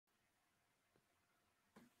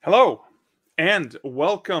Hello, and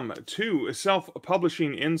welcome to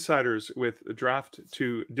Self-Publishing Insiders with Draft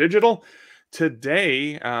to Digital.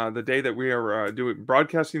 Today, the day that we are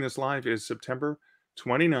broadcasting this live is September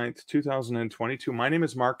 29th, 2022. My name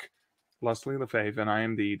is Mark Leslie Lefebvre, and I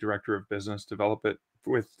am the Director of Business Development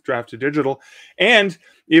with Draft to Digital. And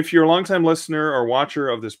if you're a longtime listener or watcher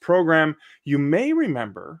of this program, you may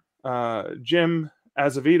remember Jim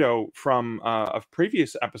Azevedo from a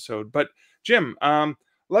previous episode. But Jim,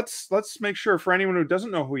 let's make sure for anyone who doesn't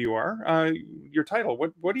know who you are, your title.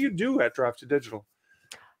 What do you do at Draft to Digital?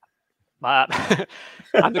 I'm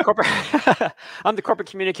the corporate I'm the corporate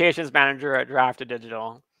communications manager at Draft to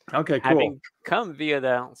Digital. Okay, cool. Having come via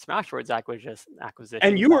the Smashwords acquisition.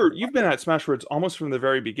 And you've been at Smashwords almost from the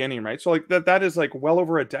very beginning, right? So like that is like well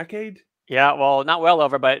over a decade. Yeah, well, not well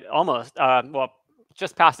over, but almost. Well,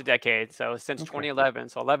 just past a decade. So since 2011,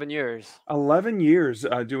 so 11 years. 11 years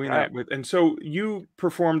doing that with, and so you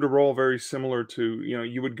performed a role very similar to,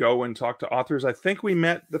 you would go and talk to authors. I think we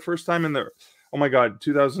met the first time in the, oh my God,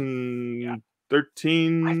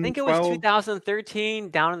 2013. I think it was 2013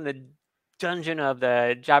 down in the dungeon of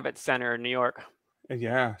the Javits Center in New York.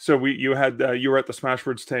 Yeah. So you were at the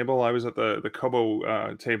Smashwords table. I was at the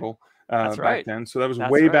Kobo table. That's back then. So that was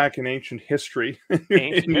way back in ancient history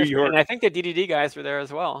in New York. And I think the DDD guys were there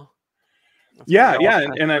as well. Yeah.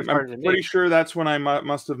 And I'm pretty sure that's when I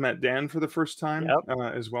must have met Dan for the first time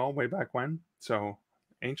as well, way back when. So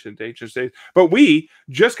ancient days. But we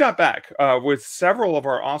just got back with several of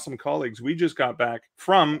our awesome colleagues. We just got back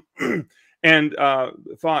from and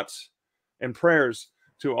thoughts and prayers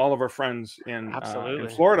to all of our friends in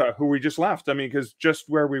Florida who we just left. I mean, because just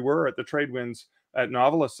where we were at the Trade Winds at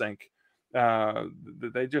Novelist Inc.,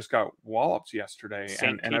 they just got walloped yesterday,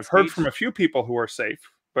 and I've heard from a few people who are safe,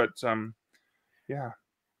 but yeah,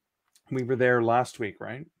 we were there last week,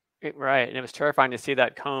 right? Right, and it was terrifying to see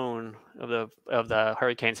that cone of the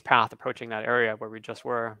hurricane's path approaching that area where we just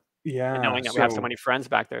were. Yeah, and knowing that we have so many friends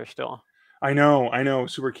back there still. I know.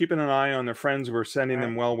 So we're keeping an eye on their friends. We're sending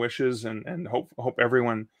them well wishes and hope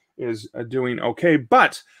everyone is doing okay.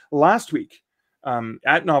 But last week,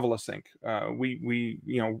 at Novelist Inc., we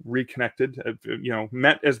reconnected,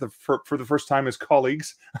 met for the first time as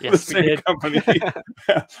colleagues of the same company,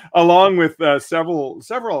 along with several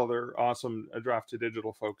other awesome Draft to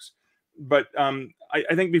Digital folks. But I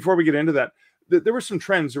think before we get into that, there were some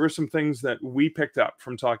trends. There were some things that we picked up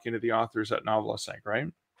from talking to the authors at Novelist Inc., right?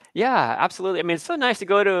 Yeah, absolutely. I mean, it's so nice to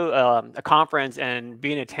go to a conference and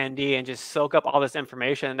be an attendee and just soak up all this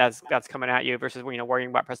information that's coming at you versus worrying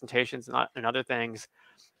about presentations and other things.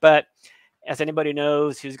 But as anybody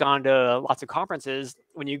knows who's gone to lots of conferences,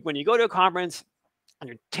 when you go to a conference and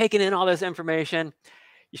you're taking in all this information,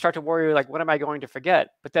 you start to worry, like, what am I going to forget?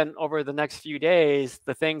 But then over the next few days,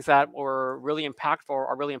 the things that were really impactful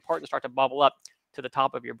or really important start to bubble up to the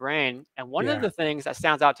top of your brain. And one of the things that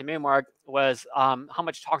stands out to me, Mark, was how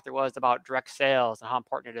much talk there was about direct sales and how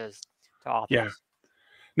important it is to authors. Yeah,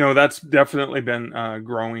 no, that's definitely been a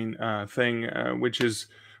growing thing, which is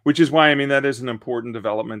why, I mean, that is an important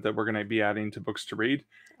development that we're going to be adding to Books to Read,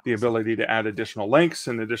 the ability to add additional links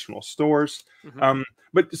and additional stores.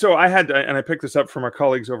 But so I had, and I picked this up from our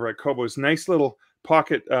colleagues over at Kobo's nice little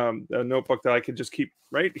pocket notebook that I could just keep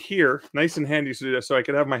right here, nice and handy to do this, so I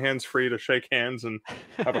could have my hands free to shake hands and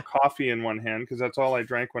have a coffee in one hand, because that's all I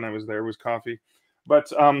drank when I was there was coffee.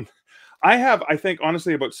 But I have, I think,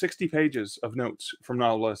 honestly, about 60 pages of notes from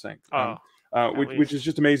Novelist Inc., which is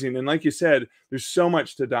just amazing. And like you said, there's so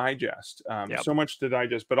much to digest,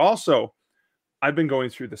 but also I've been going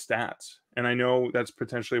through the stats, and I know that's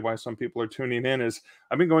potentially why some people are tuning in, is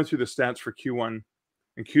I've been going through the stats for Q1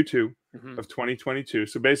 and Q2 of 2022.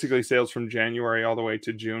 So basically sales from January all the way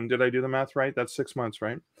to June. Did I do the math right? That's 6 months,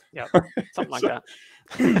 right? Yeah, something like that.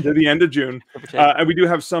 To the end of June. And we do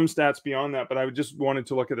have some stats beyond that, but I just wanted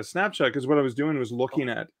to look at a snapshot, because what I was doing was looking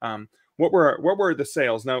at what were the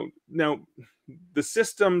sales. Now the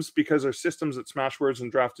systems, because our systems at Smashwords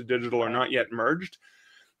and Draft to Digital are not yet merged,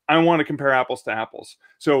 I want to compare apples to apples.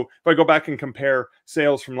 So if I go back and compare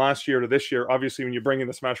sales from last year to this year, obviously when you bring in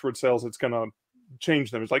the Smashwords sales, it's going to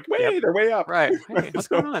change them. It's like, they're way up. Right. Hey, what's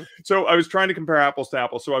going on? So I was trying to compare apples to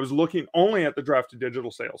apples. So I was looking only at the Draft to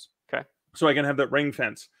Digital sales. Okay. So I can have that ring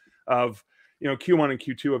fence of, Q1 and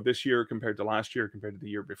Q2 of this year compared to last year, compared to the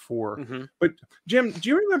year before. But Jim, do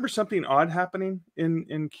you remember something odd happening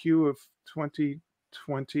in Q of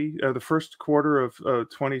 2020, the first quarter of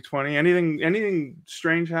 2020? Anything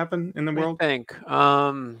strange happen in the world? I think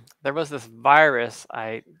there was this virus,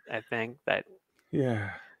 I think that. Yeah.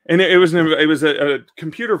 And it was a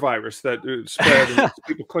computer virus that spread and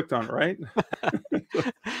people clicked on it, right?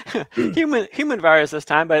 human virus this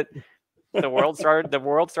time, but the world started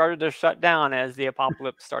to shut down as the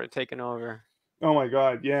apocalypse started taking over. Oh my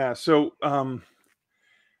God, yeah. So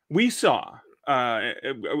we saw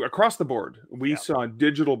across the board, we saw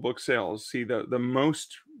digital book sales see the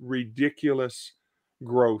most ridiculous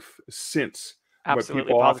growth since what Absolutely,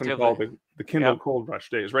 people often call positively. the Kindle Gold Rush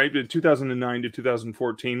days, right? 2009 to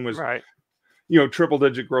 2014 was, Right. triple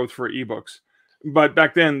digit growth for ebooks. But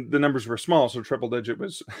back then the numbers were small, so triple digit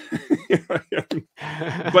was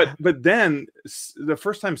but then the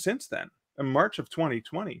first time since then, in March of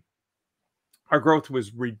 2020, our growth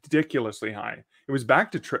was ridiculously high. It was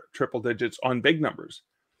back to triple digits on big numbers.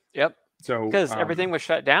 Yep. So Because everything was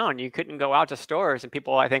shut down. You couldn't go out to stores, and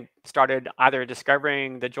people, I think, started either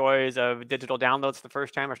discovering the joys of digital downloads the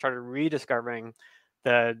first time or started rediscovering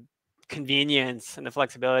the convenience and the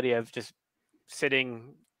flexibility of just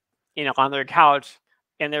sitting, on their couch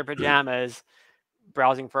in their pajamas,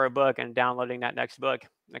 browsing for a book and downloading that next book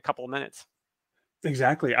in a couple of minutes.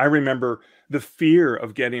 exactly. I remember the fear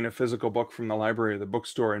of getting a physical book from the library or the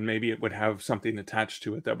bookstore, and maybe it would have something attached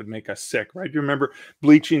to it that would make us sick, right? You remember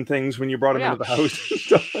bleaching things when you brought Oh them yeah. into the house and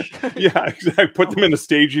stuff? Yeah, exactly. Put them in a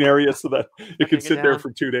staging area so that it could sit there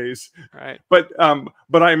for 2 days. Right. But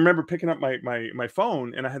I remember picking up my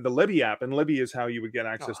phone, and I had the Libby app, and Libby is how you would get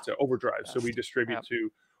access to Overdrive. So we distribute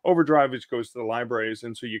to Overdrive, which goes to the libraries,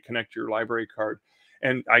 and so you connect your library card,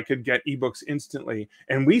 and I could get ebooks instantly.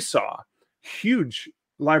 And we saw huge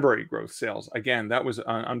library growth sales. Again, that was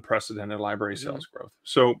unprecedented library sales growth.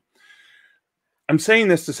 So I'm saying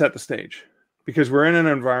this to set the stage because we're in an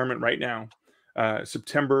environment right now,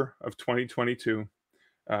 September of 2022,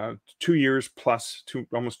 2 years plus,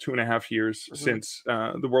 almost 2.5 years since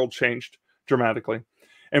the world changed dramatically.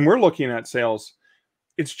 And we're looking at sales.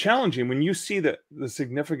 It's challenging when you see the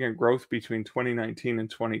significant growth between 2019 and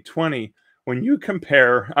 2020. When you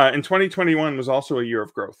compare, and 2021 was also a year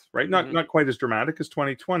of growth, right? Not quite as dramatic as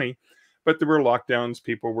 2020, but there were lockdowns.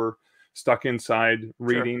 People were stuck inside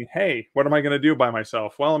reading. Sure. Hey, what am I going to do by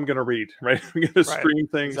myself? Well, I'm going to read, right? I'm going to stream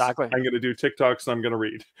things. Exactly. I'm going to do TikToks. And I'm going to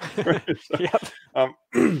read.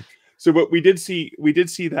 Right? So what we did see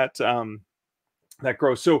that that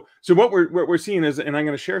growth. So what we're seeing is, and I'm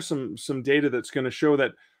going to share some data that's going to show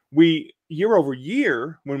that we year over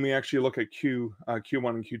year, when we actually look at Q1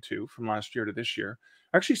 and Q2 from last year to this year,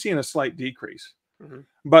 actually seeing a slight decrease.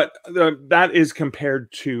 But that is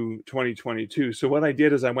compared to 2022. So what I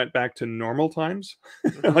did is I went back to normal times,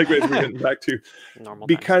 like we're getting back to normal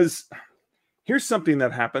because times. Here's something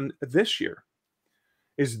that happened this year.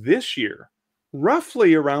 Is this year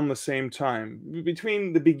roughly around the same time,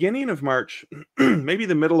 between the beginning of March, maybe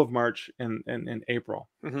the middle of March and April,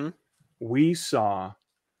 we saw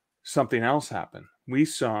something else happen. We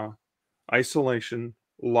saw isolation,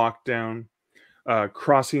 lockdown,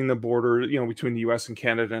 crossing the border, between the US and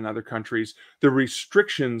Canada and other countries. The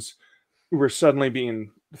restrictions were suddenly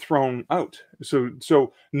being thrown out.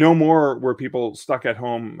 So no more were people stuck at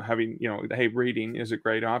home having, hey, reading is a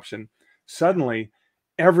great option. Suddenly,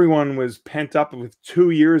 everyone was pent up with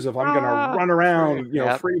 2 years of I'm going to run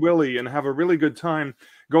around, free willy and have a really good time,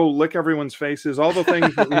 go lick everyone's faces, all the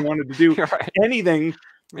things that we wanted to do, anything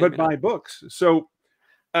but buy books. So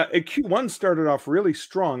Q1 started off really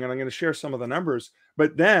strong, and I'm going to share some of the numbers.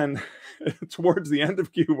 But then towards the end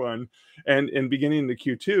of Q1 and beginning of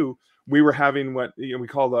Q2, we were having what we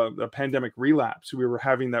call the pandemic relapse. We were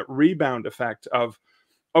having that rebound effect of,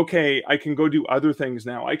 okay, I can go do other things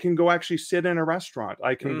now. I can go actually sit in a restaurant.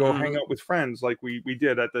 I can go hang out with friends like we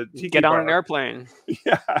did at the Tiki Get on bar. an airplane.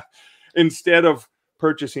 Yeah, instead of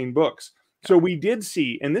purchasing books. So we did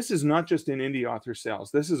see, and this is not just in indie author sales,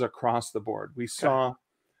 this is across the board. We saw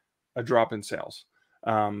a drop in sales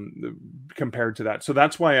compared to that. So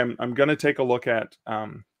that's why I'm going to take a look at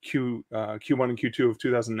Q1 and Q2 of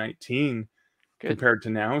 2019 compared to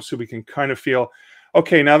now, so we can kind of feel,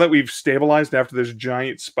 okay, now that we've stabilized after this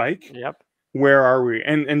giant spike, where are we?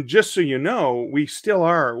 And just so you know, we still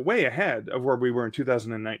are way ahead of where we were in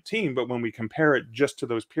 2019. But when we compare it just to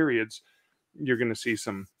those periods, you're going to see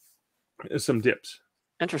some dips.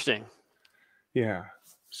 Interesting. Yeah.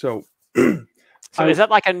 So so is that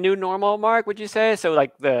like a new normal, Mark, would you say? So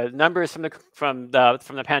like the numbers from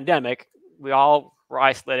the pandemic, we all were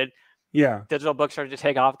isolated. Yeah. Digital books started to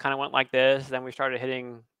take off, kind of went like this. Then we started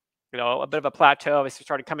hitting, a bit of a plateau. We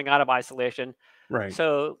started coming out of isolation. Right.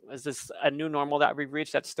 So is this a new normal that we've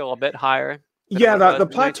reached that's still a bit higher? Yeah, the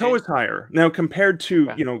plateau is higher now compared to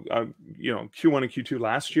Q1 and Q2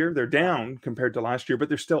 last year. They're down compared to last year, but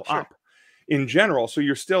they're still up in general. So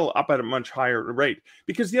you're still up at a much higher rate.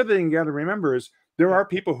 Because the other thing you got to remember is there are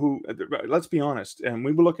people who, let's be honest, and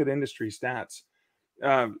we will look at industry stats.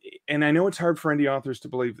 and I know it's hard for indie authors to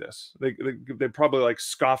believe this. They probably like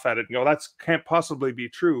scoff at it and go, "That can't possibly be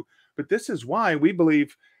true." But this is why we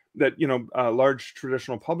believe that, you know, large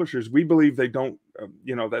traditional publishers, we believe they don't,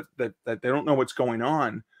 you know, that they don't know what's going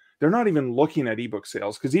on. They're not even looking at ebook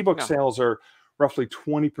sales, because ebook No. sales are roughly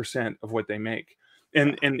 20% of what they make.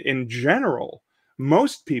 And Yeah. in general,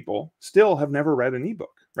 most people still have never read an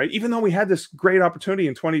ebook, right? Even though we had this great opportunity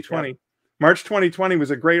in 2020. Yep. March 2020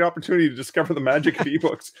 was a great opportunity to discover the magic of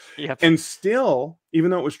ebooks. Yep. And still,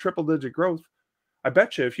 even though it was triple-digit growth, I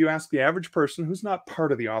bet you if you ask the average person who's not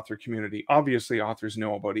part of the author community, obviously authors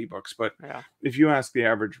know about ebooks, but Yeah. if you ask the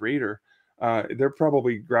average reader, they're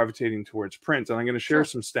probably gravitating towards print. And I'm going to share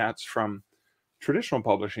some stats from traditional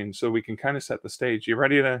publishing so we can kind of set the stage. You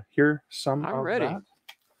ready to hear some I'm of ready. that?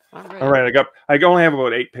 I'm ready. All right, I only have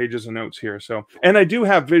about 8 pages of notes here. So, and I do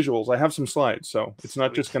have visuals. I have some slides, so it's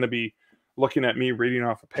not just going to be looking at me reading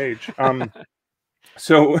off a page.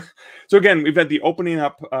 So again, we've had the opening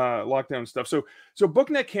up lockdown stuff. So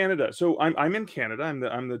BookNet Canada. So I'm in Canada.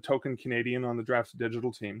 I'm the token Canadian on the Draft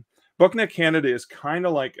Digital team. BookNet Canada is kind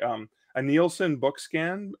of like a Nielsen book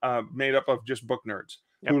scan made up of just book nerds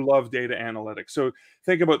who love data analytics. So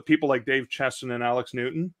think about people like Dave Chesson and Alex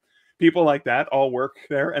Newton. People like that all work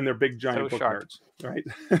there, and they're big giant book nerds, right?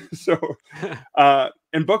 So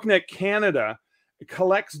and BookNet Canada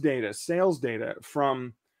collects data, sales data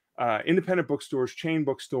from independent bookstores, chain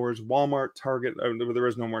bookstores, Walmart, Target. There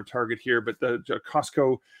is no more Target here, but the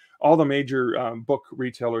Costco, all the major book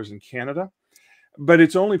retailers in Canada. But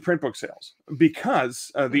it's only print book sales,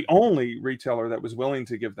 because the only retailer that was willing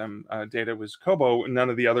to give them data was Kobo, and none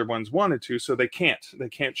of the other ones wanted to, so they can't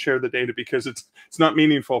share the data because it's not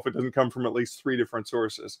meaningful if it doesn't come from at least 3 different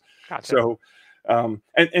sources. Gotcha. So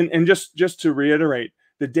and just to reiterate,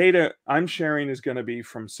 the data I'm sharing is going to be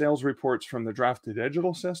from sales reports from the Draft to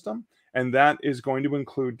Digital system, and that is going to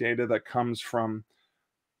include data that comes from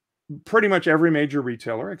pretty much every major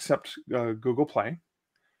retailer except Google Play.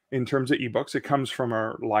 In terms of ebooks, it comes from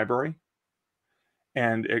our library,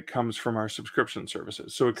 and it comes from our subscription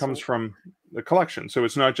services. So it comes from the collection. So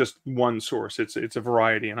it's not just one source; it's a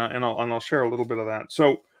variety, and I'll share a little bit of that.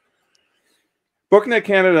 So BookNet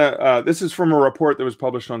Canada. This is from a report that was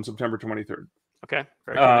published on September 23rd. Okay.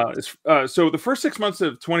 Very cool. So the first 6 months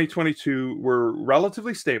of 2022 were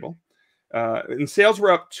relatively stable, and sales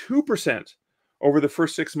were up 2% over the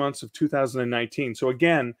first 6 months of 2019. So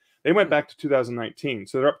again, they went back to 2019.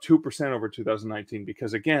 So they're up 2% over 2019,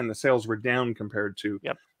 because again, the sales were down compared to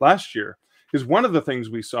last year. Because one of the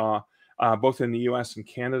things we saw both in the US and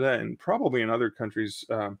Canada, and probably in other countries,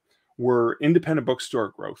 were independent bookstore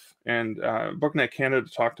growth. And BookNet Canada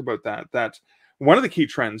talked about that one of the key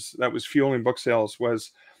trends that was fueling book sales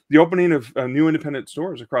was the opening of new independent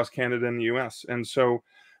stores across Canada and the US. And so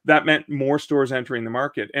that meant more stores entering the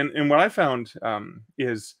market. And what I found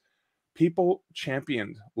is people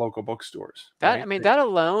championed local bookstores. That Right? I mean, that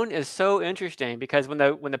alone is so interesting, because when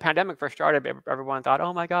the pandemic first started, everyone thought,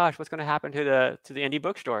 "Oh my gosh, what's going to happen to the indie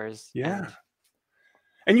bookstores?" Yeah.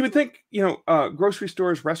 And you would think, you know, grocery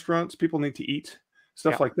stores, restaurants, people need to eat,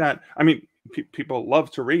 stuff like that. I mean, people love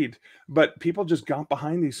to read, but people just got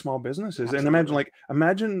behind these small businesses. Absolutely. And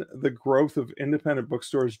imagine the growth of independent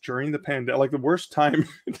bookstores during the pandemic, like the worst time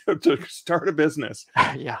to start a business.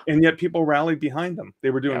 Yeah. And yet people rallied behind them. They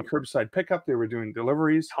were doing curbside pickup. They were doing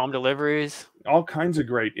deliveries. Home deliveries. All kinds of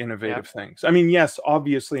great innovative things. I mean, yes,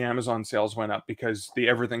 obviously Amazon sales went up because the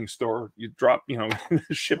everything store, you drop, you know,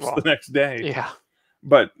 ships the next day. Yeah.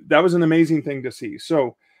 But that was an amazing thing to see.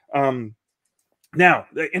 So now,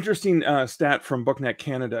 the interesting stat from BookNet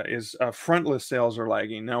Canada is front list sales are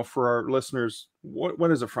lagging. Now, for our listeners,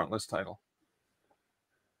 what is a front list title?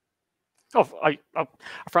 Oh, a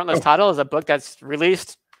front list title is a book that's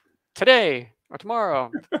released today or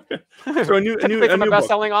tomorrow. So a new from a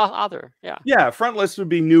best-selling author. Yeah. Front list would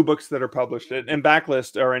be new books that are published, and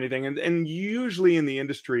backlist or anything. And usually in the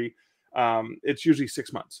industry, it's usually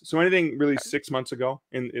 6 months. So anything really 6 months ago,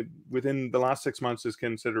 within the last 6 months, is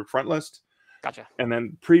considered front list. Gotcha. And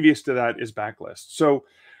then previous to that is backlist. So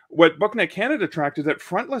what BookNet Canada tracked is that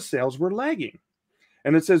frontlist sales were lagging.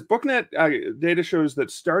 And it says BookNet data shows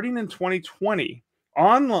that starting in 2020,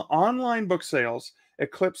 online book sales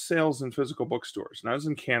eclipsed sales in physical bookstores. Now, that's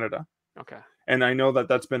in Canada. Okay. And I know that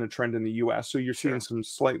that's been a trend in the US. So you're seeing some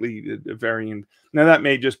slightly varying. Now, that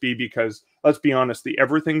may just be because, let's be honest, the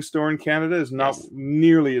everything store in Canada is not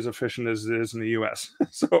nearly as efficient as it is in the US.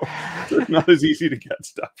 So it's not as easy to get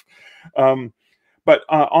stuff. But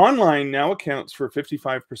online now accounts for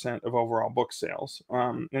 55% of overall book sales.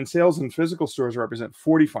 And sales in physical stores represent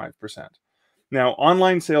 45%. Now,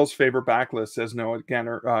 online sales favor backlists, says Noah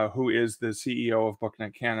Ganner, who is the CEO of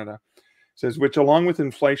BookNet Canada. Says, which along with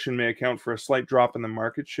inflation may account for a slight drop in the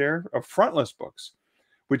market share of frontlist books,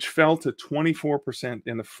 which fell to 24%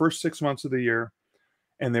 in the first 6 months of the year,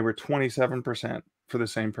 and they were 27% for the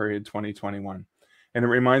same period, 2021. And it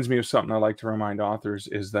reminds me of something I like to remind authors,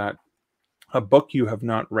 is that a book you have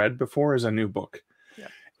not read before is a new book. Yeah.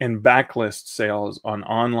 And backlist sales on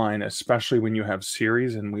online, especially when you have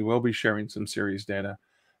series, and we will be sharing some series data,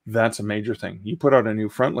 that's a major thing. You put out a new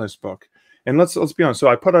frontlist book, and let's be honest. So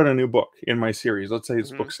I put out a new book in my series. Let's say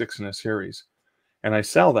it's book 6 in a series, and I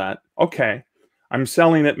sell that. Okay, I'm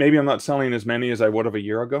selling it. Maybe I'm not selling as many as I would have a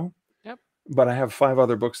year ago. Yep. But I have 5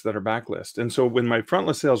 other books that are backlist, and so when my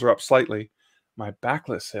frontlist sales are up slightly, my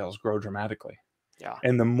backlist sales grow dramatically. Yeah.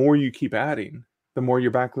 And the more you keep adding, the more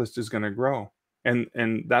your backlist is going to grow.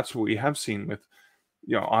 And that's what we have seen with,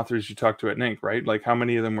 you know, authors you talk to at NINC, right? Like how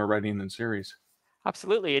many of them were writing in series?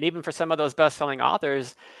 Absolutely. And even for some of those best-selling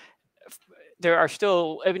authors, there are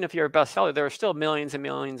still, even if you're a bestseller, there are still millions and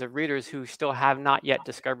millions of readers who still have not yet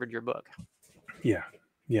discovered your book. Yeah.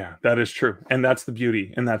 Yeah, that is true. And that's the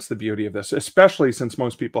beauty. And that's the beauty of this, especially since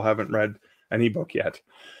most people haven't read an ebook yet.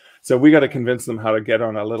 So we got to convince them how to get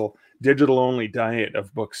on a little digital only diet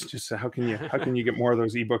of books. Just how can you get more of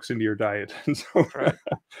those ebooks into your diet? And so, Right.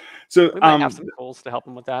 So we might have some tools to help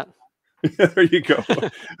them with that. There you go.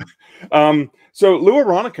 So Lou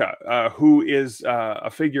Aronica, who is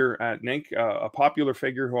a figure at NINC, a popular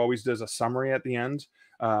figure who always does a summary at the end.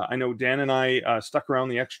 I know Dan and I stuck around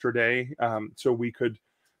the extra day so we could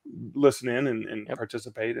listen in and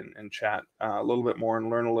participate and chat a little bit more and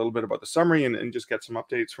learn a little bit about the summary and just get some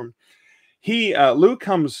updates from. Lou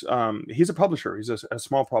comes, he's a publisher. He's a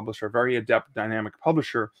small publisher, very adept, dynamic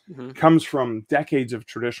publisher, comes from decades of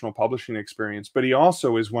traditional publishing experience, but he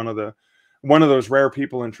also is one of those rare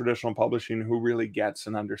people in traditional publishing who really gets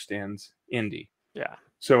and understands indie. Yeah.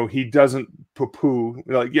 So he doesn't poo-poo,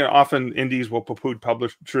 like, you know, often indies will poo-poo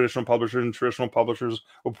traditional publishers, and traditional publishers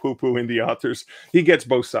will poo-poo indie authors. He gets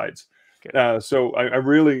both sides. So I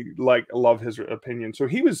really love his opinion. So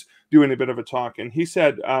he was doing a bit of a talk, and he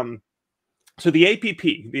said, so the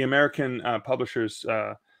APP, the American Publishers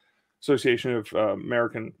Association of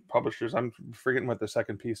American Publishers, I'm forgetting what the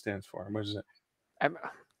second P stands for. What is it?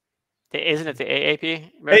 Isn't it the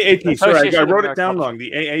AAP? AAP, sorry, I wrote it down wrong.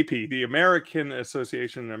 The AAP, the American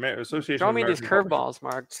Association. Throw me these curveballs,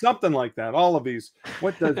 Mark. Something like that. All of these.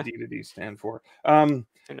 What does D to D stand for?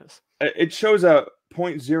 It shows a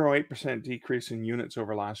 0.08% decrease in units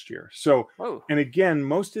over last year. So, and again,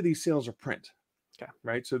 most of these sales are print.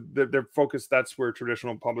 Right. So they're focused. That's where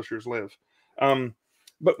traditional publishers live.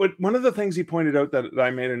 But one of the things he pointed out that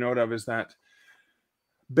I made a note of is that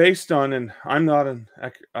based on, and I'm not an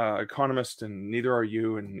economist, and neither are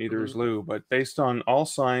you, and neither is Lou, but based on all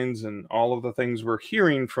signs and all of the things we're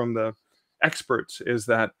hearing from the experts, is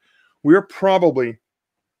that we're probably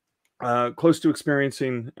close to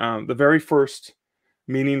experiencing the very first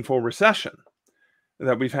meaningful recession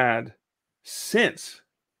that we've had since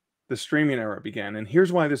the streaming era began. And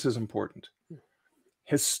here's why this is important.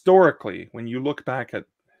 Historically, when you look back at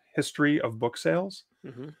history of book sales,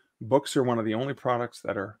 books are one of the only products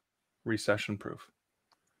that are recession proof.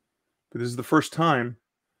 But this is the first time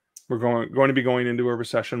we're going to be going into a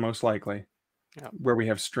recession, most likely, where we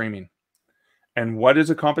have streaming. And what is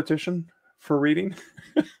a competition for reading?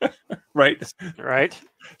 Right.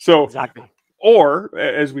 So, or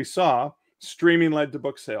as we saw, streaming led to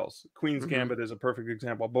book sales. Queen's Gambit is a perfect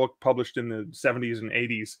example. A book published in the 70s and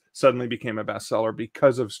 80s suddenly became a bestseller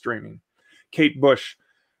because of streaming. Kate Bush,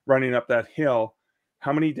 Running Up That Hill,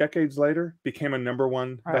 how many decades later became a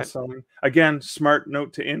 #1 bestseller? Again, smart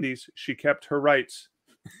note to indies. She kept her rights.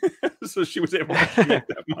 So she was able to make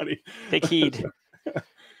that money. Take heed.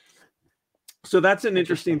 So that's an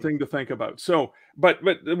interesting thing to think about. So, but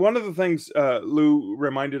one of the things Lou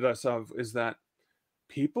reminded us of is that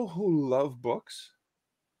people who love books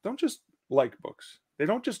don't just like books. They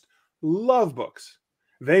don't just love books.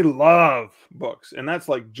 They love books. And that's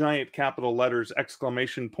like giant capital letters,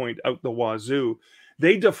 exclamation point out the wazoo.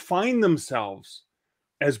 They define themselves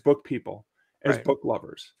as book people, as book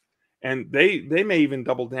lovers. And they may even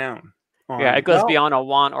double down. It goes beyond a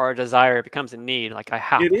want or a desire. It becomes a need. Like I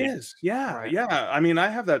have to. It is. Yeah. Yeah. I mean, I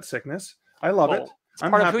have that sickness. I love it. It's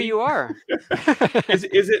part of who you are.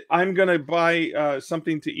 Is it I'm going to buy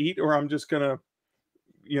something to eat, or I'm just going to,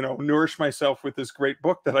 nourish myself with this great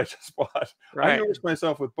book that I just bought? I nourish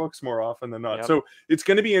myself with books more often than not. So it's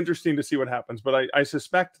going to be interesting to see what happens. But I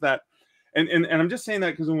suspect that, and I'm just saying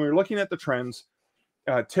that because when we're looking at the trends,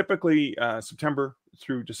 typically September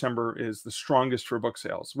through December is the strongest for book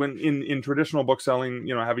sales. When in traditional book selling,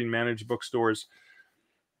 you know, having managed bookstores,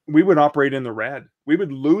 we would operate in the red. We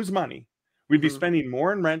would lose money. We'd be spending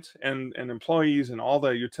more in rent and employees and all the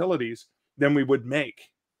utilities than we would make.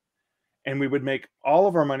 And we would make all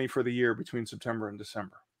of our money for the year between September and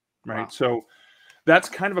December, right? Wow. So that's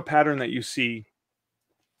kind of a pattern that you see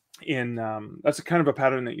in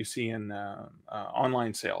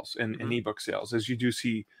online sales and ebook sales, as you do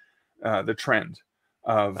see the trend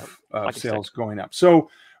of sales going up. So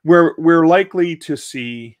we're likely to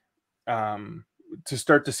see to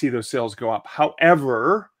start to see those sales go up.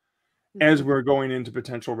 However, as we're going into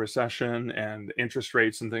potential recession and interest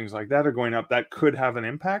rates and things like that are going up, that could have an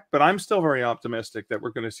impact. But I'm still very optimistic that we're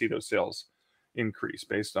going to see those sales increase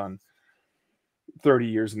based on 30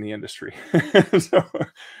 years in the industry. So,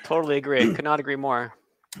 totally agree. Could not agree more.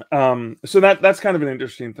 So that's kind of an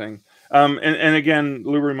interesting thing. And again,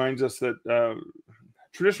 Lou reminds us that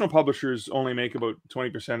traditional publishers only make about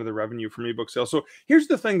 20% of the revenue from ebook sales. So here's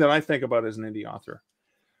the thing that I think about as an indie author.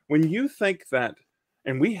 When you think that,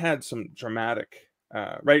 and we had some dramatic,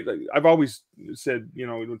 right? Like I've always said, you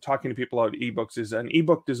know, talking to people about ebooks, is an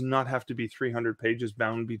ebook does not have to be 300 pages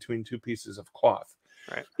bound between two pieces of cloth.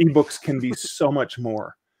 Right. Ebooks can be so much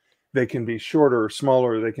more. They can be shorter,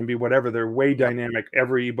 smaller, they can be whatever. They're way dynamic.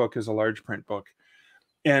 Every ebook is a large print book.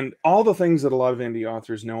 And all the things that a lot of indie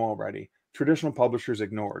authors know already, traditional publishers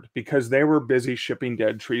ignored because they were busy shipping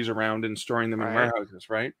dead trees around and storing them in warehouses,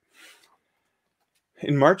 right?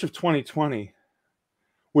 In March of 2020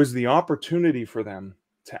 was the opportunity for them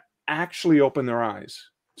to actually open their eyes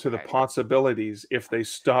to the possibilities if they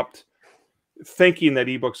stopped thinking that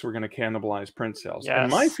ebooks were going to cannibalize print sales. And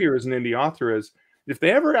my fear as an indie author is if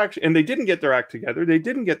they ever actually, and they didn't get their act together, they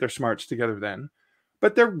didn't get their smarts together then,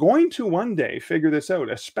 but they're going to one day figure this out,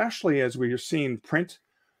 especially as we are seeing print,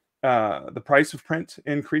 the price of print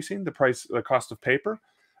increasing, the cost of paper.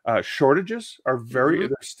 Shortages are they're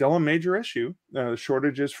still a major issue.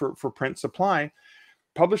 Shortages for print supply.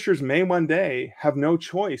 Publishers may one day have no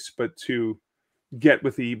choice but to get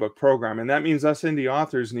with the ebook program. And that means us indie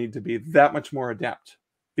authors need to be that much more adept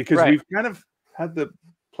because we've kind of had the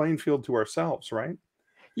playing field to ourselves, right?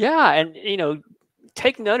 Yeah. And, you know,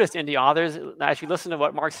 take notice, indie authors, as you listen to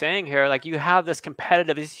what Mark's saying here, like you have this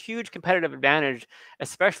huge competitive advantage,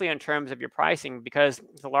 especially in terms of your pricing, because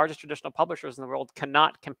the largest traditional publishers in the world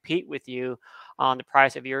cannot compete with you on the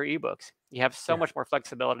price of your ebooks. You have so much more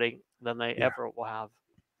flexibility than they ever will have.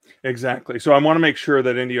 Exactly. So I want to make sure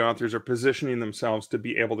that indie authors are positioning themselves to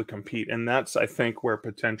be able to compete. And that's, I think, where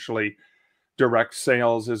potentially direct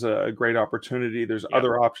sales is a great opportunity. There's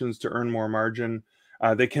other options to earn more margin.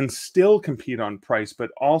 They can still compete on price, but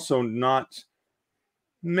also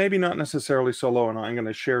maybe not necessarily so low. And I'm going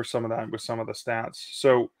to share some of that with some of the stats.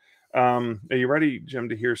 So are you ready, Jim,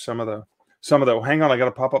 to hear some of the, hang on, I got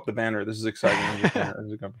to pop up the banner. This is exciting.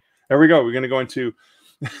 There we go. We're going to go into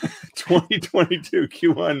 2022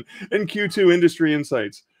 Q1 and Q2 industry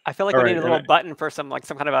insights. I feel like we need a little button for some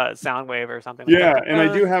kind of a sound wave or something. Yeah, and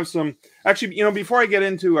I do have some. Actually, you know, before I get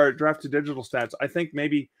into our draft to digital stats, I think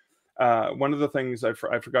maybe one of the things I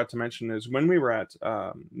forgot to mention is when we were at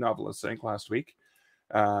Novelist Inc. last week.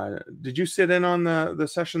 Did you sit in on the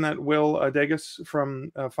session that Will Degas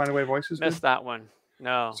from Findaway Voices did? Missed that one.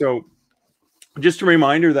 No. So just a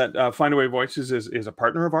reminder that Findaway Voices is a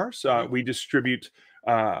partner of ours. We distribute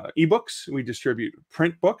ebooks, we distribute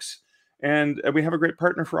print books, and we have a great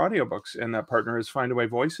partner for audiobooks, and that partner is Findaway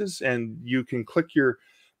Voices. And you can click your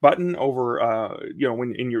button over, you know,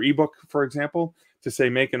 when in your ebook, for example, to say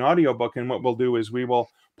make an audiobook. And what we'll do is we will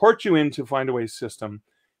port you into Findaway's system,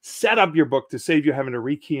 set up your book to save you having to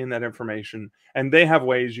rekey in that information. And they have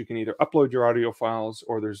ways you can either upload your audio files,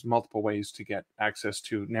 or there's multiple ways to get access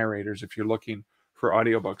to narrators if you're looking for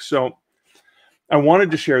audiobooks. So I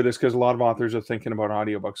wanted to share this because a lot of authors are thinking about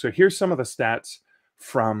audiobooks. So here's some of the stats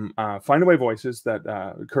from Findaway Voices, that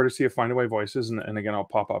courtesy of Findaway Voices. And again, I'll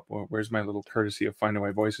pop up. Where's my little courtesy of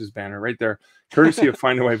Findaway Voices banner? Right there. Courtesy of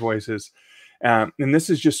Findaway Voices. And this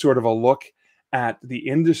is just sort of a look at the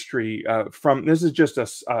industry this is just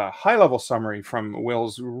a high level summary from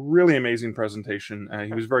Will's really amazing presentation.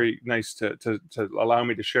 He was very nice to allow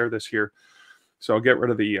me to share this here. So I'll get rid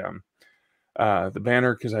of the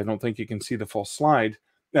banner because I don't think you can see the full slide.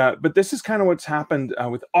 But this is kind of what's happened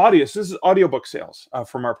with audio. So this is audiobook sales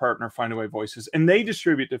from our partner Findaway Voices, and they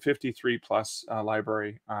distribute to 53 plus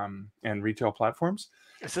library and retail platforms.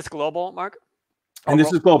 Is this global, Mark? And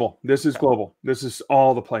this is global. This is global. This is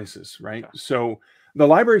all the places, right? Okay. So the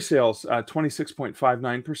library sales,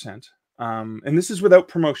 26.59%. And this is without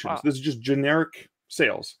promotions. Wow. This is just generic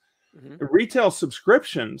sales. Retail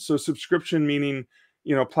subscription. So subscription meaning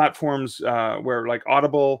platforms where like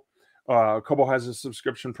Audible, Kobo has a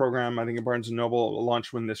subscription program. I think Barnes and Noble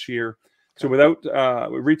launched one this year. So without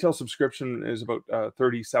retail subscription is about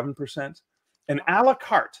 37%. And a la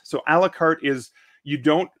carte. So a la carte is you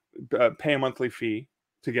don't pay a monthly fee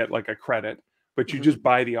to get like a credit, but you just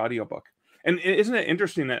buy the audiobook. And isn't it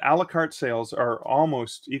interesting that a la carte sales are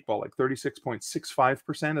almost equal, like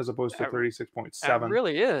 36.65% as opposed to 36.7%? That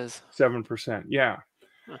really is 7%. Yeah.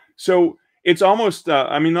 So it's almost,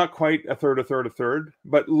 not quite a third,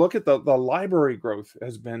 but look at the library growth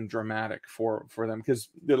has been dramatic for them, because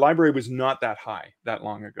the library was not that high that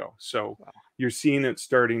long ago. So you're seeing it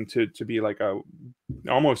starting to be like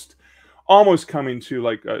almost coming to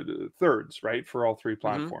like thirds, right, for all three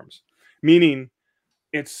platforms, meaning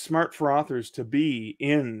it's smart for authors to be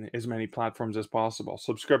in as many platforms as possible: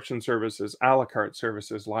 subscription services, a la carte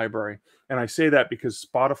services, library. And I say that because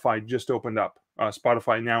Spotify just opened up.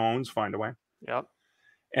 Spotify now owns Findaway. Yep.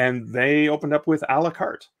 And they opened up with a la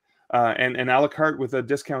carte. And a la carte with a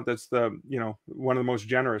discount that's one of the most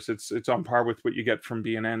generous. It's on par with what you get from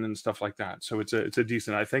BNN and stuff like that. So it's a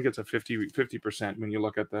decent, I think it's a 50% when you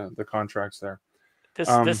look at the contracts there.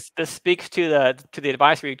 This speaks to the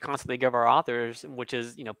advice we constantly give our authors, which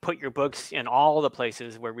is, put your books in all the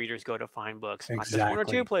places where readers go to find books. Not just one or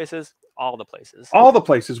two places, all the places. All the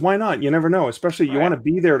places. Why not? You never know. Especially you want to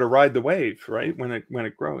be there to ride the wave, right? When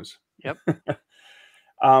it grows. Yep.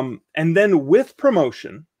 And then with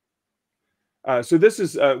promotion. So this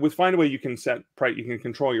is with Findaway, you can set price. You can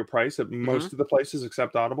control your price at most of the places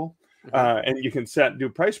except Audible. And you can do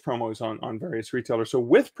price promos on various retailers. So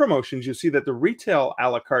with promotions, you see that the retail a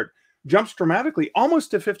la carte jumps dramatically,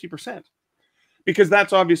 almost to 50%, because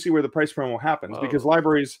that's obviously where the price promo happens. Because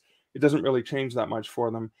libraries, it doesn't really change that much for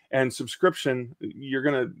them, and subscription, you're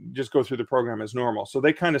going to just go through the program as normal. So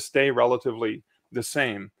they kind of stay relatively the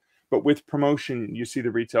same. But with promotion, you see the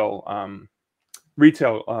retail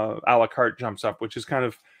a la carte jumps up, which is kind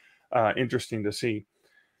of interesting to see.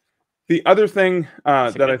 The other thing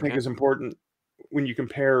that I think is important when you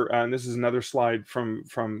compare, and this is another slide from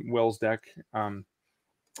Will's deck,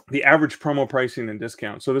 the average promo pricing and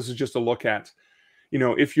discount. So this is just a look at,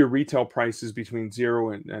 if your retail price is between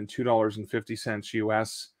 $0 and $2.50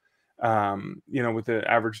 US, with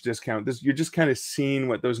the average discount, you're just kind of seeing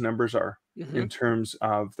what those numbers are in terms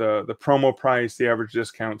of the promo price, the average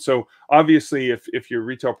discount. So obviously, if your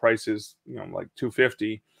retail price is like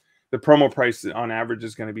 $2.50, the promo price on average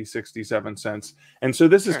is going to be 67 cents. And so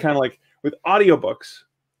this is kind of like with audiobooks,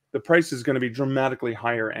 the price is going to be dramatically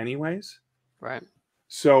higher anyways. Right.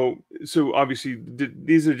 So obviously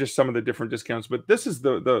these are just some of the different discounts, but this is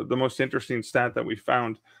the most interesting stat that we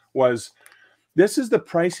found was this is the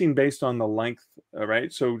pricing based on the length,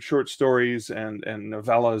 right? So short stories and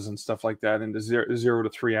novellas and stuff like that into 0 to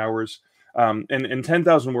 3 hours. And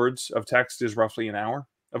 10,000 words of text is roughly an hour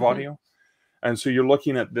of audio. And so you're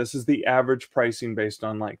looking at, this is the average pricing based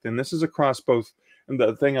on length. And this is across both. And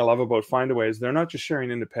the thing I love about Findaway is they're not just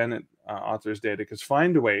sharing independent authors' data, because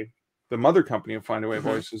Findaway, the mother company of Findaway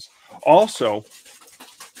Voices, also,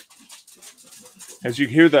 as you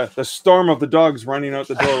hear the storm of the dogs running out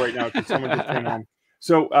the door right now because someone just came home.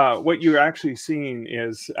 So what you're actually seeing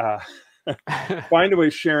is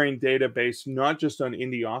Findaway sharing data based not just on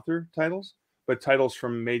indie author titles, but titles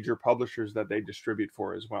from major publishers that they distribute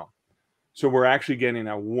for as well. So we're actually getting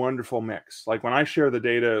a wonderful mix. Like when I share the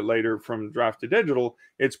data later from Draft to Digital,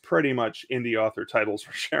 it's pretty much indie author titles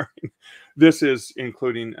we're sharing. This is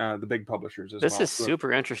including the big publishers as well. This is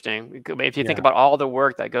super interesting. If you think about all the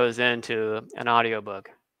work that goes into an audiobook.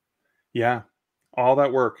 Yeah, all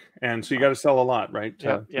that work. And so you got to sell a lot, right?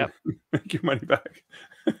 To make your money back.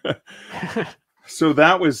 So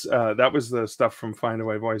that was the stuff from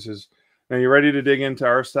Findaway Voices. Now you ready to dig into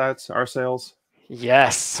our stats, our sales?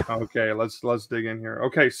 Yes. Okay, let's dig in here.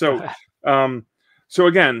 Okay, so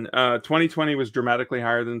again, 2020 was dramatically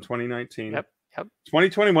higher than 2019. Yep.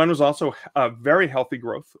 2021 was also a very healthy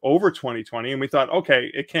growth over 2020, and we thought,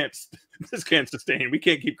 okay, this can't sustain. We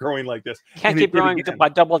can't keep growing like this. Can't keep growing by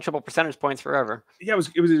double, triple percentage points forever. Yeah,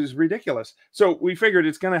 it was ridiculous. So we figured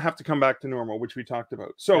it's going to have to come back to normal, which we talked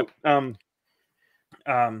about. So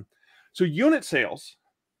so unit sales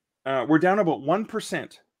were down about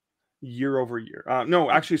 1%. Year over year. No,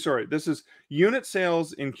 actually, sorry. This is unit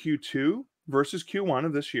sales in Q2 versus Q1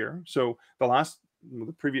 of this year. So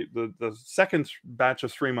the second batch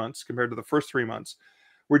of 3 months compared to the first 3 months,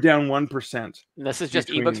 we're down 1%. And this is just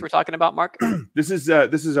ebooks we're talking about, Mark? This is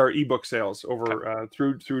our ebook sales over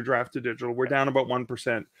through Draft to Digital. We're down about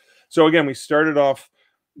 1%. So again, we started off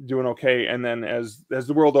doing okay, and then as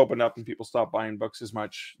the world opened up and people stopped buying books as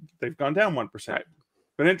much, they've gone down 1%. Right.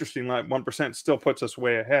 But interesting, like 1% still puts us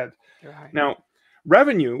way ahead. Right. Now,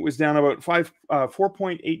 revenue was down about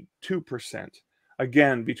 4.82%,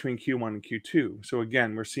 again, between Q1 and Q2. So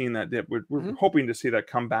again, we're seeing that dip. We're hoping to see that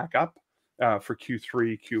come back up for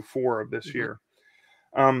Q3, Q4 of this year.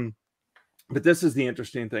 But this is the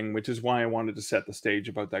interesting thing, which is why I wanted to set the stage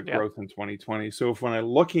about that growth in 2020. So if when I'm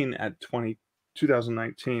looking at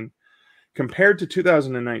 2019, compared to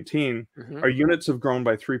 2019, our units have grown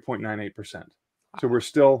by 3.98%. So we're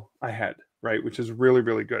still ahead, right? Which is really,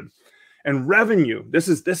 really good. And revenue, this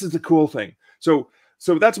is the cool thing. So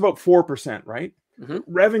that's about 4%, right?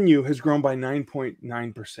 Revenue has grown by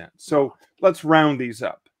 9.9%. So let's round these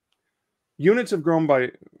up. Units have grown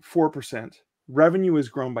by 4%. Revenue has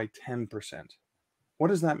grown by 10%. What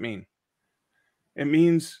does that mean? It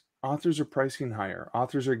means authors are pricing higher.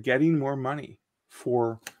 Authors are getting more money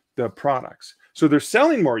for the products. So they're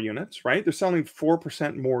selling more units, right? They're selling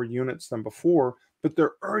 4% more units than before, but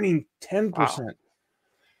they're earning 10%. Wow.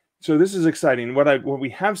 So this is exciting. What we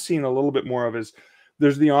have seen a little bit more of is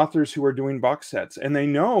there's the authors who are doing box sets, and they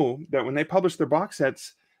know that when they publish their box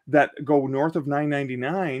sets that go north of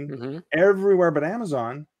 $9.99 everywhere but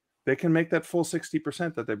Amazon, they can make that full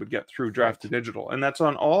 60% that they would get through Draft to Digital. And that's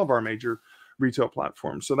on all of our major retail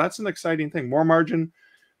platforms. So that's an exciting thing. More margin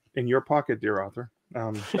in your pocket, dear author.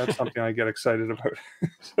 That's something I get excited about.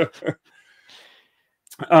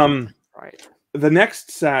 The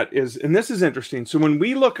next stat is, and this is interesting. So when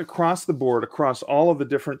we look across the board, across all of the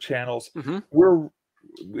different channels, we're,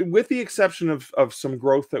 with the exception of some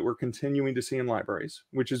growth that we're continuing to see in libraries,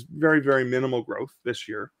 which is very, very minimal growth this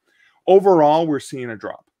year. Overall, we're seeing a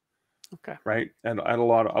drop. Right, and at a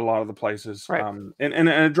lot of the places, and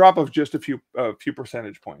a drop of just a few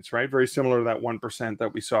percentage points, right? Very similar to that 1%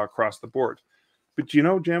 that we saw across the board. But do you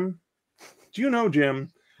know Jim?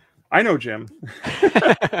 I know Jim.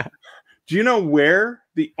 Do you know where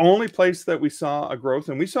the only place that we saw a growth,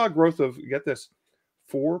 and we saw a growth of, get this,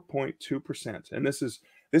 4.2%, and this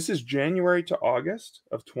is January to August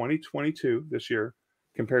of 2022 this year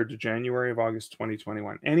compared to January of August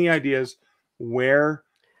 2021. Any ideas where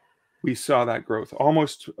we saw that growth?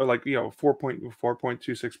 Almost like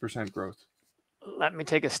 4.26% growth. Let me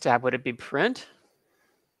take a stab. Would it be print?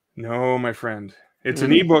 No, my friend. It's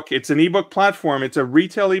an ebook. It's an ebook platform. It's a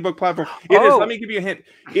retail ebook platform. It is. Let me give you a hint.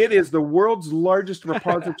 It is the world's largest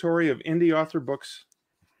repository of indie author books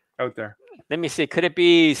out there. Let me see. Could it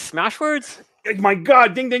be Smashwords? Oh my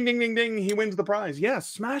God! Ding, ding, ding, ding, ding. He wins the prize.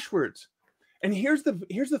 Yes, Smashwords. And here's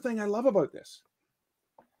the thing I love about this.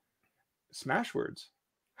 Smashwords.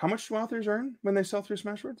 How much do authors earn when they sell through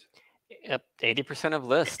Smashwords? 80% of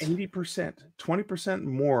list. 80%, 20%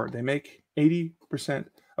 more. They make 80%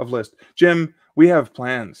 of list. Jim, we have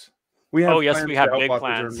plans. We have yes, we have big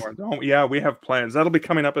plans. Yeah, we have plans. That'll be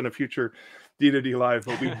coming up in a future D2D Live,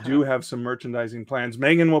 but we do have some merchandising plans.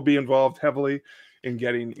 Megan will be involved heavily in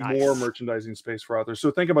getting more merchandising space for authors. So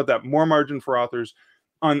think about that. More margin for authors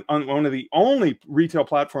on one of the only retail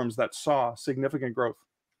platforms that saw significant growth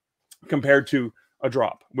compared to a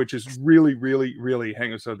drop, which is really, really, really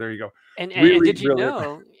hang on. So there you go. And really, did you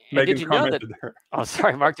know? Megan did you know that? There. Oh,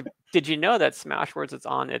 sorry, Mark. Did you know that Smashwords is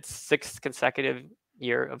on its 6th consecutive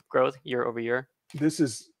year of growth, year over year? This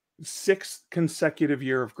is 6th consecutive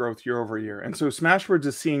year of growth, year over year, and so Smashwords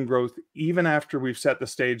is seeing growth even after we've set the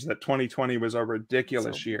stage that 2020 was a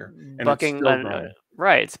ridiculous year, and bucking it's still growing.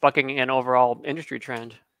 It's bucking an overall industry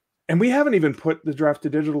trend. And we haven't even put the Draft to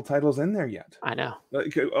Digital titles in there yet. I know.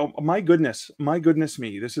 Like, oh, my goodness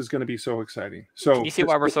me, this is going to be so exciting. So can you see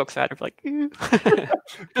why we're so excited? Like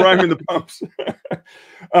priming the pumps.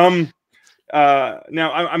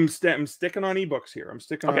 Now I'm sticking on ebooks here. I'm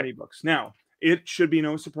sticking on ebooks. Now, it should be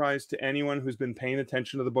no surprise to anyone who's been paying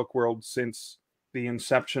attention to the book world since the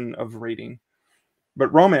inception of reading,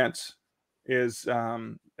 but romance is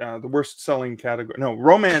the worst selling category. No,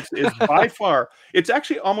 romance is by far, it's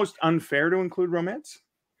actually almost unfair to include romance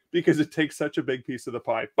because it takes such a big piece of the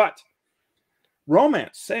pie. But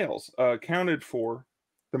romance sales accounted for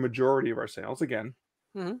the majority of our sales. Again,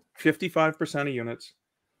 55% of units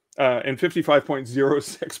and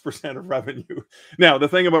 55.06% of revenue. Now, the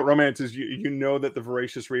thing about romance is you know that the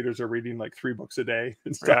voracious readers are reading like 3 books a day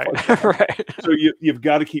and stuff like that. Right. So you've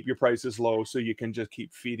got to keep your prices low so you can just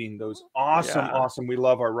keep feeding those awesome. We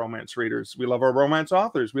love our romance readers. We love our romance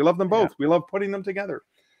authors. We love them both. We love putting them together.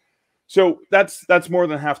 So that's more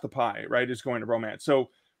than half the pie, right? Is going to romance. So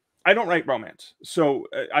I don't write romance, so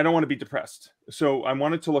I don't want to be depressed. So I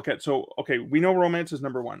wanted to look at, okay, we know romance is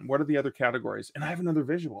number one. What are the other categories? And I have another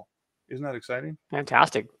visual. Isn't that exciting?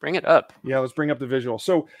 Fantastic. Bring it up. Yeah, let's bring up the visual.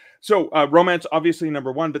 So romance, obviously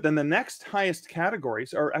number one, but then the next highest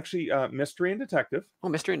categories are actually mystery and detective. Oh,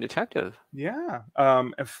 mystery and detective. Yeah,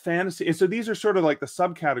 fantasy. And so these are sort of like the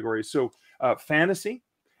subcategories. So fantasy,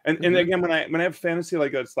 and again, when I have fantasy,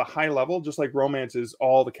 like it's the high level, just like romance is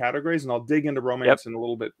all the categories, and I'll dig into romance in a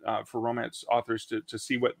little bit for romance authors to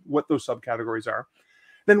see what those subcategories are.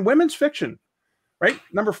 Then women's fiction, right?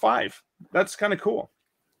 Number 5. That's kind of cool.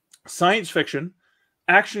 Science fiction,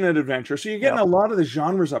 action and adventure. So you're getting a lot of the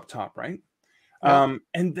genres up top, right?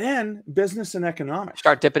 And then business and economics.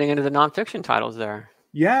 Start dipping into the nonfiction titles there.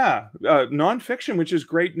 Yeah, nonfiction, which is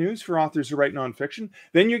great news for authors who write nonfiction.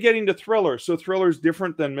 Then you're getting to thrillers. So thrillers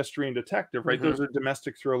different than mystery and detective, right? Those are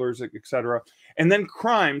domestic thrillers, etc. And then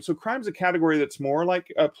crime. So crime's a category that's more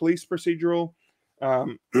like a police procedural. A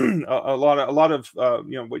lot of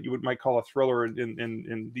what you might call a thriller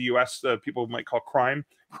in the US, people might call crime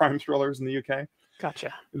thrillers in the UK.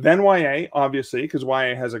 Gotcha. Then YA, obviously, because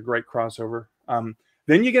YA has a great crossover.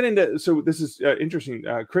 Then you get into, so this is interesting,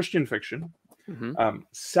 Christian fiction,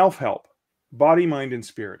 self-help, body, mind, and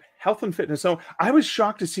spirit, health and fitness. So I was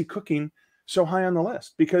shocked to see cooking so high on the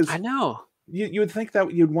list, because I know you would think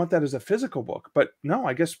that you'd want that as a physical book, but no,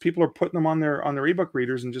 I guess people are putting them on their ebook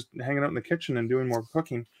readers and just hanging out in the kitchen and doing more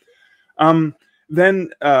cooking. Then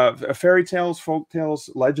fairy tales, folk tales,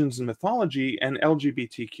 legends, and mythology, and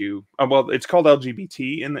LGBTQ. Well, it's called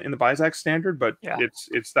LGBT in the BISAC standard, but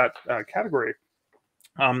it's that category.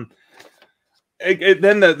 Then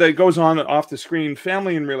that goes on off the screen: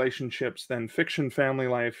 family and relationships, then fiction, family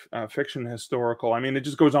life, fiction, historical. I mean, it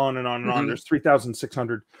just goes on and on and on. There's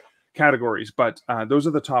 3,600 categories, but those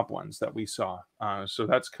are the top ones that we saw. So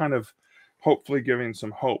that's kind of hopefully giving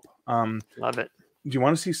some hope. Love it. Do you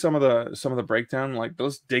want to see some of the breakdown? Like,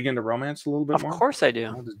 let's dig into romance a little bit more. Of course I do.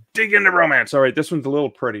 I'll just dig into romance. All right, this one's a little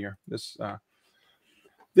prettier. This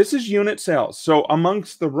is unit sales. So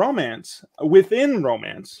amongst the romance, within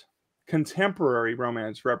romance, contemporary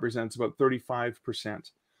romance represents about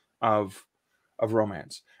 35% of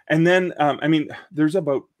romance. And then I mean, there's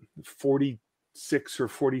about 46 or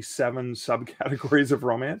 47 subcategories of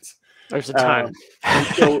romance. There's a ton.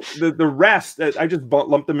 So the rest, I just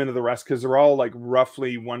lumped them into the rest because they're all like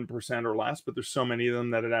roughly 1% or less, but there's so many of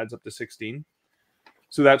them that it adds up to 16.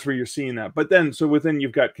 So that's where you're seeing that. But then, so within,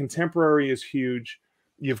 you've got contemporary is huge.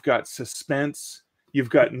 You've got suspense. You've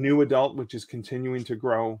got new adult, which is continuing to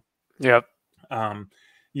grow. Yep.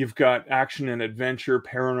 You've got action and adventure,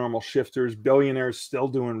 paranormal shifters, billionaires still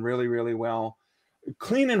doing really, really well.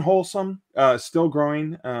 Clean and wholesome, still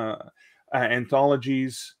growing.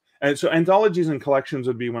 Anthologies. And so anthologies and collections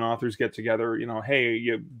would be when authors get together, hey,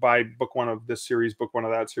 you buy book one of this series, book one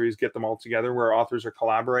of that series, get them all together, where authors are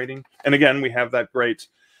collaborating. And again, we have that great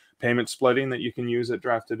payment splitting that you can use at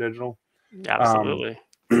Drafted Digital. Absolutely.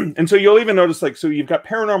 And so you'll even notice, like, so you've got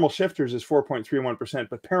paranormal shifters is 4.31%,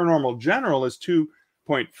 but paranormal general is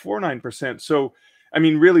 2.49%. So, I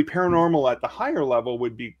mean, really, paranormal at the higher level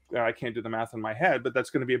would be, I can't do the math in my head, but that's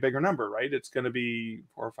going to be a bigger number, right? It's going to be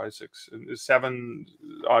 4, 5, 6, 7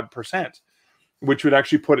 odd percent, which would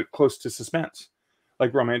actually put it close to suspense,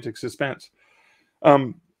 like romantic suspense.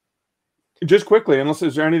 Just quickly, unless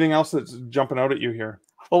is there anything else that's jumping out at you here?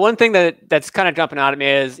 Well, one thing that's kind of jumping out at me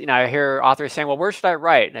is, I hear authors saying, well, where should I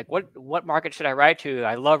write? Like, what market should I write to?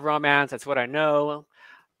 I love romance. That's what I know.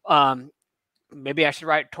 Maybe I should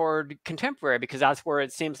write toward contemporary because that's where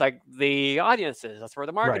it seems like the audience is. That's where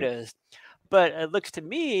the market is. But it looks to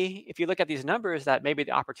me, if you look at these numbers, that maybe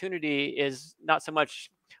the opportunity is not so much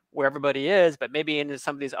where everybody is, but maybe into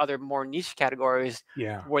some of these other more niche categories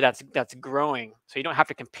where that's growing. So you don't have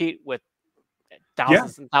to compete with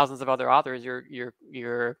thousands and thousands of other authors.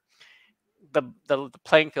 The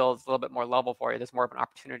playing field is a little bit more level for you. There's more of an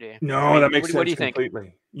opportunity. No, that makes sense. What do you completely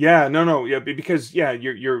think? Yeah, no, because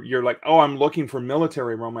you're like, oh, I'm looking for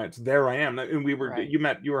military romance. There I am. And you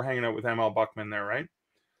were hanging out with ML Buckman there, right?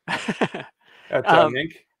 At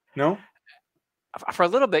Nick? No? For a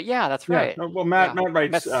little bit, yeah, that's right. No, well, Matt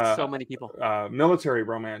writes so many people. Military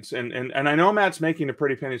romance, and I know Matt's making a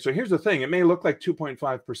pretty penny. So here's the thing: it may look like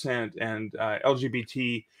 2.5%, and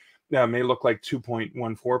LGBT may look like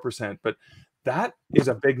 2.14%, but that is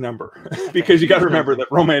a big number because you got to remember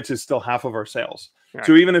that romance is still half of our sales. Right.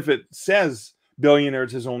 So even if it says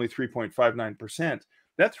billionaires is only 3.59%,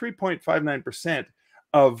 that 3.59%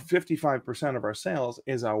 of 55% of our sales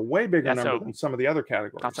is a way bigger number than some of the other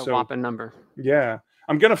categories. That's a whopping number. Yeah.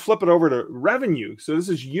 I'm going to flip it over to revenue. So this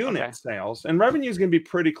is unit sales, and revenue is going to be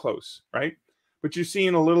pretty close, right? But you're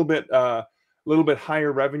seeing a little bit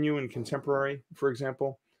higher revenue in contemporary, for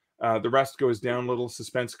example. The rest goes down a little.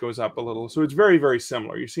 Suspense goes up a little. So it's very, very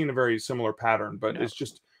similar. You're seeing a very similar pattern, but it's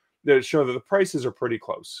just to show that the prices are pretty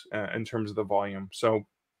close in terms of the volume. So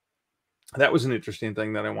that was an interesting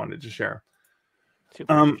thing that I wanted to share.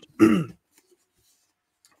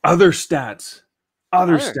 Other stats.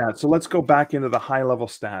 So let's go back into the high level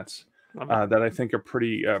stats that I think are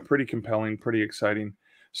pretty compelling, pretty exciting.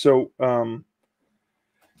 So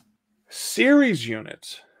series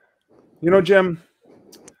units. Jim,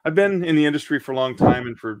 I've been in the industry for a long time,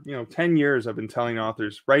 and for 10 years I've been telling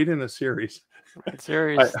authors, write in a series.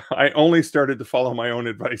 I only started to follow my own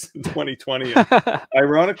advice in 2020. And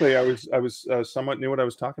ironically, I was somewhat knew what I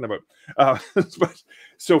was talking about. But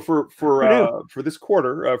so for this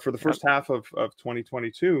quarter, for the first half of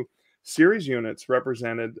 2022, series units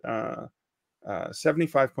represented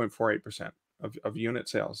 75.48% of unit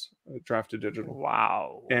sales draft to digital.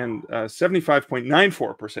 Wow. And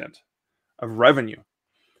 75.94% of revenue.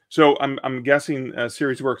 So I'm guessing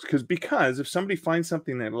series works because if somebody finds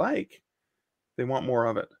something they like, they want more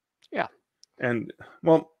of it. Yeah. And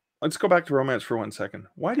well, let's go back to romance for 1 second.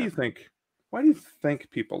 Why do you think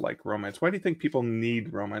people like romance? Why do you think people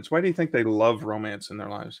need romance? Why do you think they love romance in their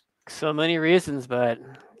lives? So many reasons, but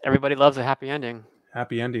everybody loves a happy ending.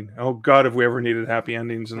 Happy ending. Oh God, have we ever needed happy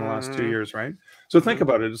endings in the last 2 years, right? So think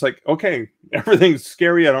about it. It's like, okay, everything's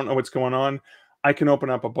scary. I don't know what's going on. I can open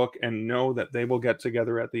up a book and know that they will get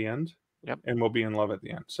together at the end, and we'll be in love at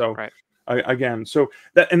the end. So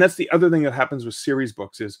that's the other thing that happens with series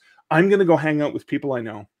books is I'm going to go hang out with people I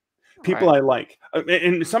know, people I like,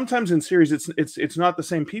 and sometimes in series it's not the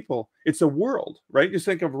same people, it's a world, right? You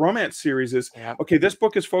think of romance series as okay, this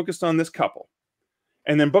book is focused on this couple,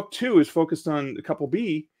 and then book 2 is focused on couple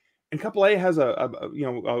B, and couple A has a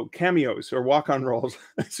cameos or walk-on roles.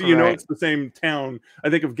 So it's the same town. I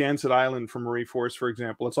think of Gansett Island from Marie Force, for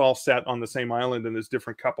example. It's all set on the same island and there's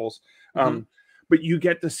different couples. But you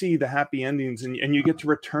get to see the happy endings, and you get to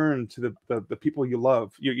return to the people you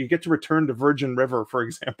love. You get to return to Virgin River, for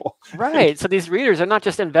example. Right. So these readers are not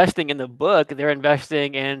just investing in the book, they're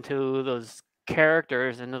investing into those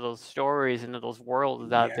characters, into those stories, into those worlds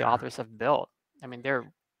that the authors have built. I mean, they're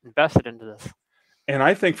invested into this. And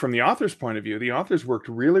I think from the author's point of view, the authors worked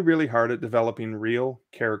really, really hard at developing real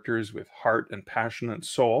characters with heart and passion and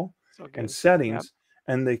soul and settings.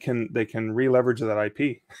 And they can re-leverage that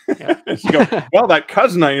IP. You go, well, that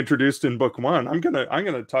cousin I introduced in book 1, I'm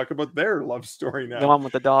gonna talk about their love story now. The one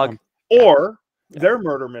with the dog, or their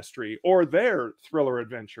murder mystery, or their thriller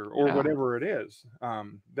adventure, or whatever it is.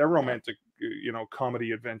 Their romantic,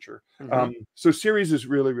 comedy adventure. So series is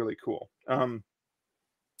really, really cool.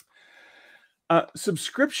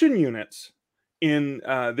 Subscription units in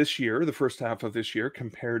this year, the first half of this year,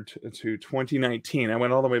 compared to 2019. I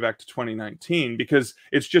went all the way back to 2019 because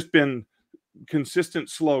it's just been consistent,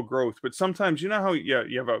 slow growth. But sometimes, how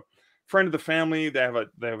you have a friend of the family, they have a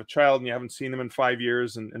child, and you haven't seen them in 5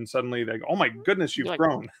 years, and suddenly they go, "Oh my goodness, you've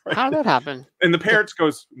grown!" Right? How did that happen? And the parents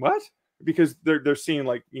goes, "What?" Because they're seeing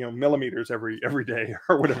millimeters every day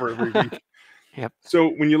or whatever every week. So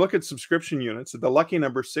when you look at subscription units, the lucky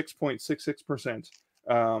number 6.66%.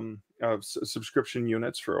 Of subscription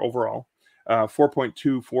units for overall,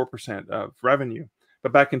 4.24% of revenue.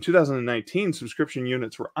 But back in 2019, subscription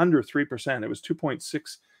units were under 3%. It was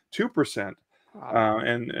 2.62%,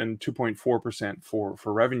 and 2.4% for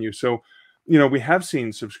revenue. So, we have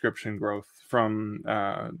seen subscription growth from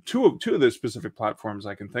two of the specific platforms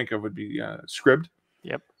I can think of would be Scribd,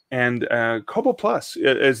 and Kobo Plus,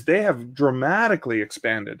 as they have dramatically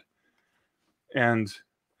expanded. And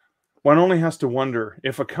one only has to wonder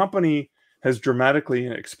if a company has dramatically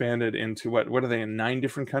expanded into what are they in 9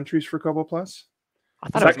 different countries for Kobo Plus?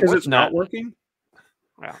 Is that because it's not working?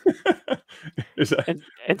 Yeah.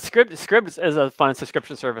 And Scribd is a fun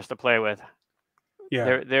subscription service to play with.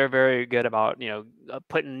 Yeah, they're very good about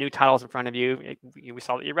putting new titles in front of you. We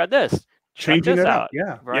saw that you read this. Changing it up.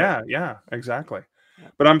 Yeah, exactly.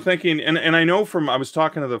 But I'm thinking, and I know I was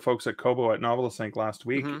talking to the folks at Kobo at Novelist Inc. last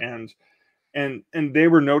week, and they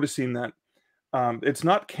were noticing that it's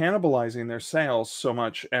not cannibalizing their sales so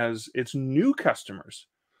much as it's new customers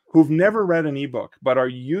who've never read an ebook but are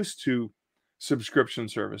used to subscription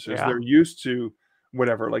services. They're used to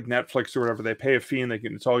whatever, like Netflix or whatever. They pay a fee and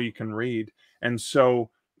it's all you can read. And so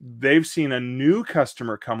they've seen a new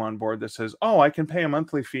customer come on board that says, "Oh, I can pay a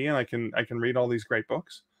monthly fee and I can read all these great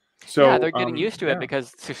books." So they're getting used to it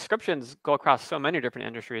because subscriptions go across so many different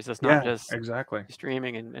industries. It's not just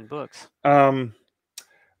streaming and books.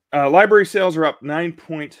 Library sales are up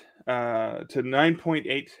 9.9% to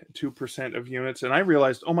 9.82% of units. And I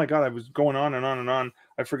realized, oh my God, I was going on and on and on.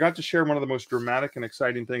 I forgot to share one of the most dramatic and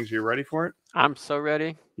exciting things. You ready for it? I'm so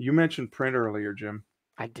ready. You mentioned print earlier, Jim.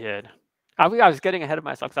 I did. I was getting ahead of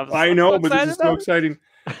myself. I know, but this is so exciting.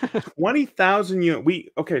 It. 20,000 units.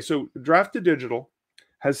 Okay, so Draft to Digital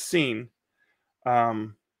has seen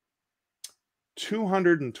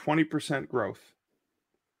 220% growth,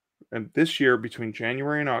 and this year between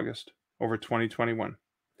January and August over 2021.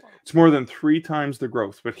 It's more than 3 times the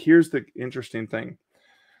growth. But here's the interesting thing.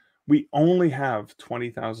 We only have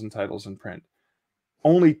 20,000 titles in print.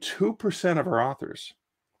 Only 2% of our authors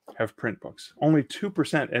have print books. Only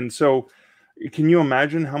 2%. And so can you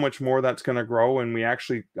imagine how much more that's going to grow? And we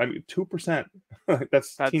actually, 2%,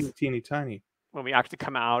 that's teeny tiny. When we actually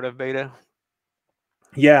come out of beta.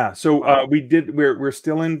 Yeah. So we're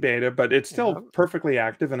still in beta, but it's still perfectly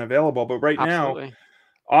active and available. But right now,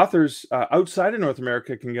 authors outside of North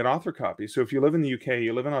America can get author copies. So if you live in the UK,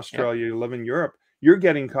 you live in Australia, you live in Europe, you're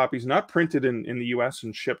getting copies not printed in the US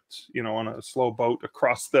and shipped, on a slow boat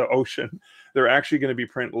across the ocean. They're actually going to be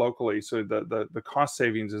print locally. So the cost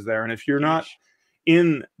savings is there. And if you're not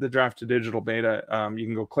in the Draft to Digital beta, you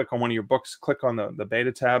can go click on one of your books, click on the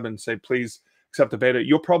beta tab and say, please accept the beta.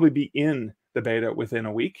 You'll probably be in the beta within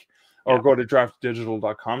a week, or go to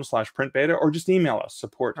draftdigital.com/print beta, or just email us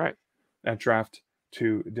support@draft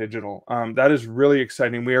to digital. That is really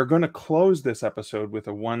exciting. We are going to close this episode with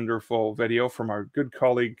a wonderful video from our good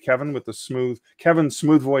colleague Kevin with the smooth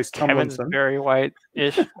voice. Kevin's very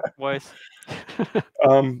white-ish voice.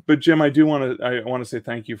 But Jim, I want to say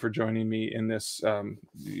thank you for joining me in this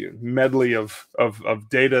medley of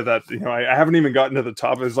data that I haven't even gotten to the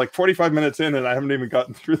top. It's like 45 minutes in, and I haven't even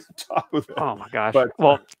gotten through the top of it. Oh my gosh! But,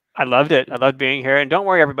 well, I loved it. I loved being here. And don't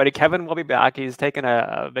worry, everybody. Kevin will be back. He's taking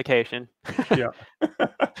a vacation. Yeah.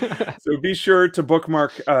 So be sure to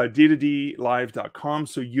bookmark d2dlive.com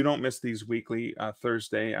so you don't miss these weekly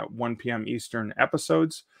Thursday at 1 p.m. Eastern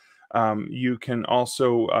episodes. You can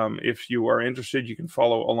also, if you are interested, you can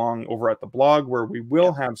follow along over at the blog, where we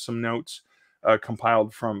will have some notes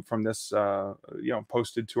compiled from this,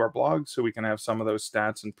 posted to our blog, so we can have some of those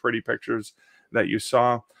stats and pretty pictures that you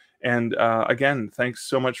saw. And again, thanks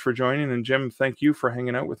so much for joining. And Jim, thank you for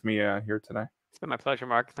hanging out with me here today. It's been my pleasure,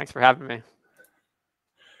 Mark. Thanks for having me.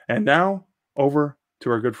 And now over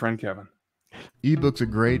to our good friend, Kevin. Ebooks are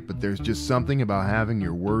great, but there's just something about having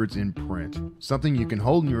your words in print. Something you can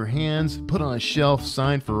hold in your hands, put on a shelf,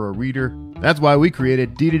 sign for a reader. That's why we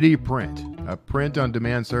created D2D Print, a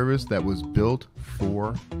print-on-demand service that was built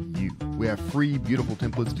for you. We have free, beautiful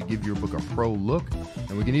templates to give your book a pro look,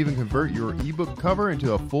 and we can even convert your ebook cover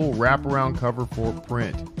into a full wraparound cover for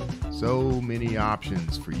print. So many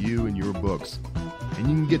options for you and your books. And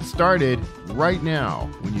you can get started right now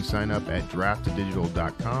when you sign up at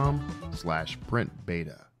draftdigital.com/print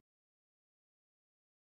beta.